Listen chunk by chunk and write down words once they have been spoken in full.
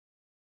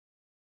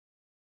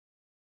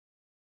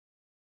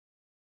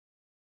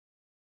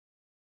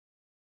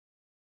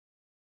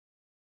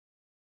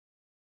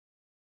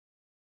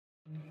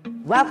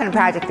Welcome to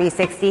Project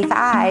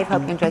 365.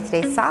 Hope you enjoyed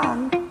today's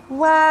song.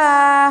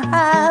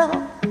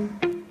 Whoa.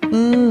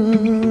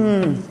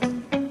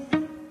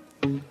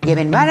 You've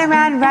been running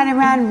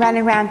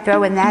around,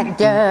 throwing that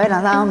dirt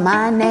all on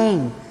my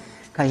name.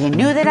 Cause you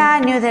knew that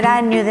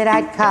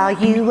I'd call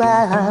you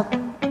up.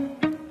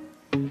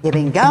 You've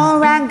been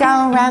going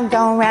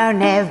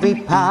around every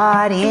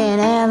party in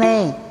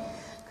LA.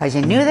 Cause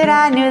you knew that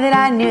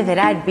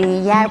I'd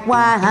be at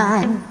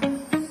one.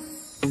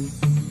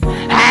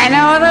 I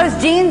know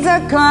those jeans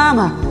are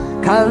karma,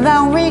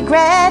 cologne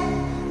regret.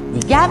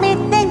 You got me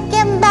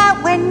thinking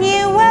about when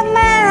you were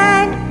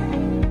mine.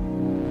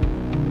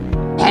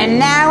 And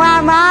now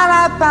I'm all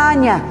up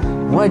on ya,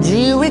 what'd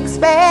you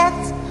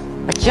expect?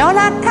 But you're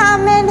not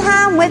coming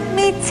home with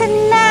me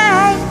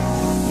tonight.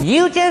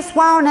 You just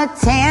want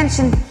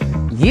attention,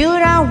 you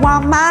don't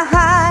want my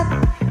heart.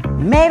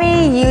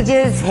 Maybe you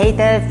just hate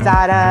the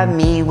thought of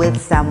me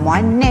with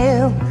someone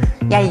new.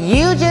 Yeah,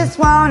 you just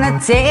want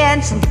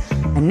attention,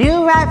 I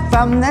knew right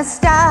from the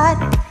start.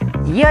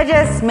 You're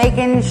just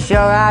making sure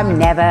I'm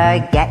never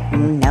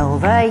getting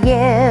over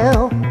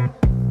you.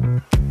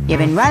 You've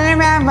been running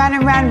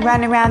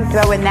around,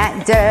 throwing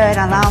that dirt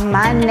all on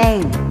my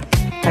name.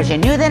 Cause you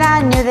knew that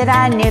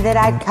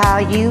I'd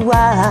call you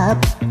up.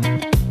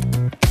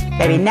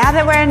 Baby, now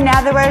that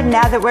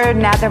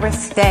we're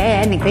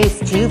standing face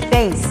to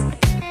face,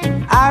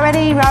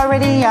 already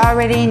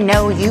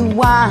know you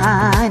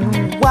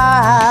won.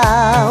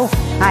 Whoa,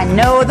 I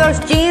know those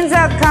jeans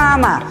are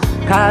karma,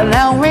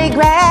 cologne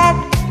regret.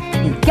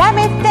 You got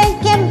me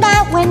thinking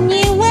about when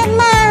you were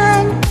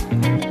mine.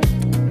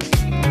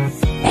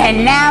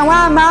 And now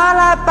I'm all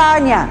up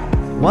on ya,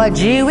 what'd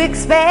you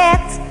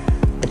expect?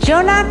 But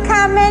you're not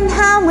coming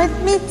home with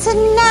me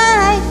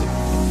tonight.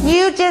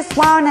 You just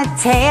want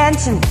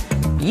attention,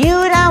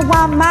 you don't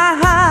want my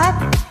heart.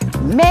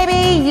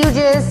 Maybe you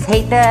just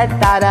hate the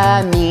thought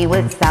of me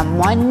with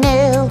someone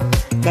new.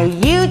 Yeah,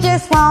 you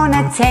just want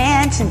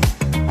attention,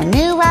 I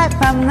knew right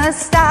from the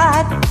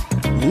start.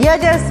 You're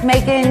just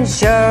making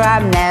sure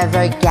I'm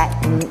never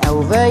getting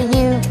over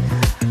you.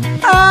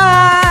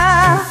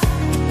 Ah,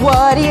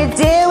 what are you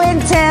doing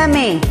to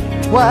me?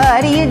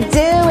 What are you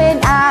doing?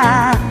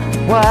 Ah,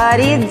 what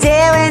are you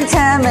doing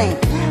to me?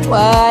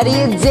 What are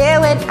you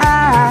doing?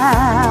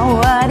 Ah,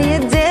 what are you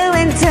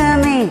doing to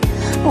me?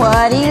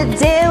 What are you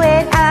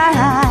doing?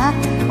 Ah,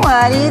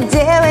 what are you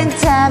doing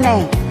to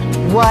me?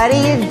 What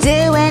are you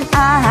doing?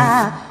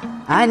 Ah,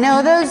 I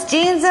know those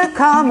jeans are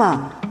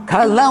karma,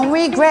 cologne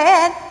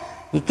regret.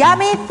 You got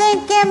me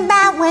thinking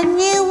about when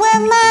you were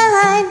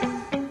mine.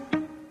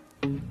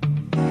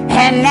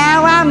 And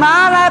now I'm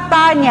all up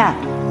on ya,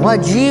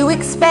 what'd you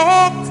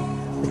expect?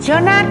 But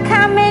you're not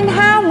coming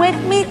home with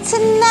me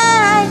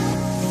tonight.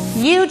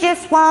 You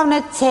just want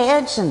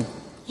attention,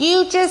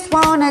 you just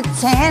want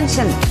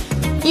attention.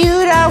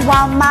 You don't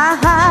want my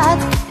heart.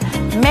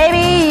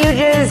 Maybe you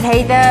just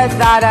hate the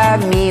thought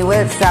of me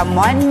with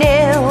someone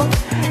new.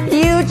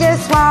 You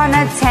just want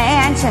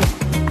attention,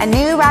 I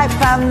knew right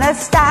from the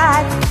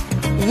start.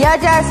 You're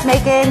just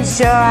making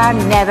sure I'm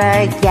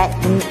never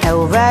getting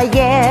over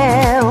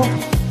you.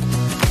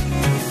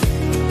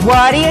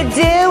 What are you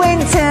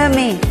doing to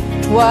me?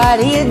 What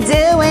are you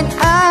doing?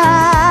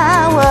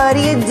 Ah, what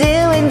are you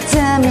doing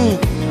to me?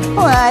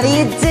 What are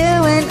you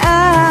doing? Ah.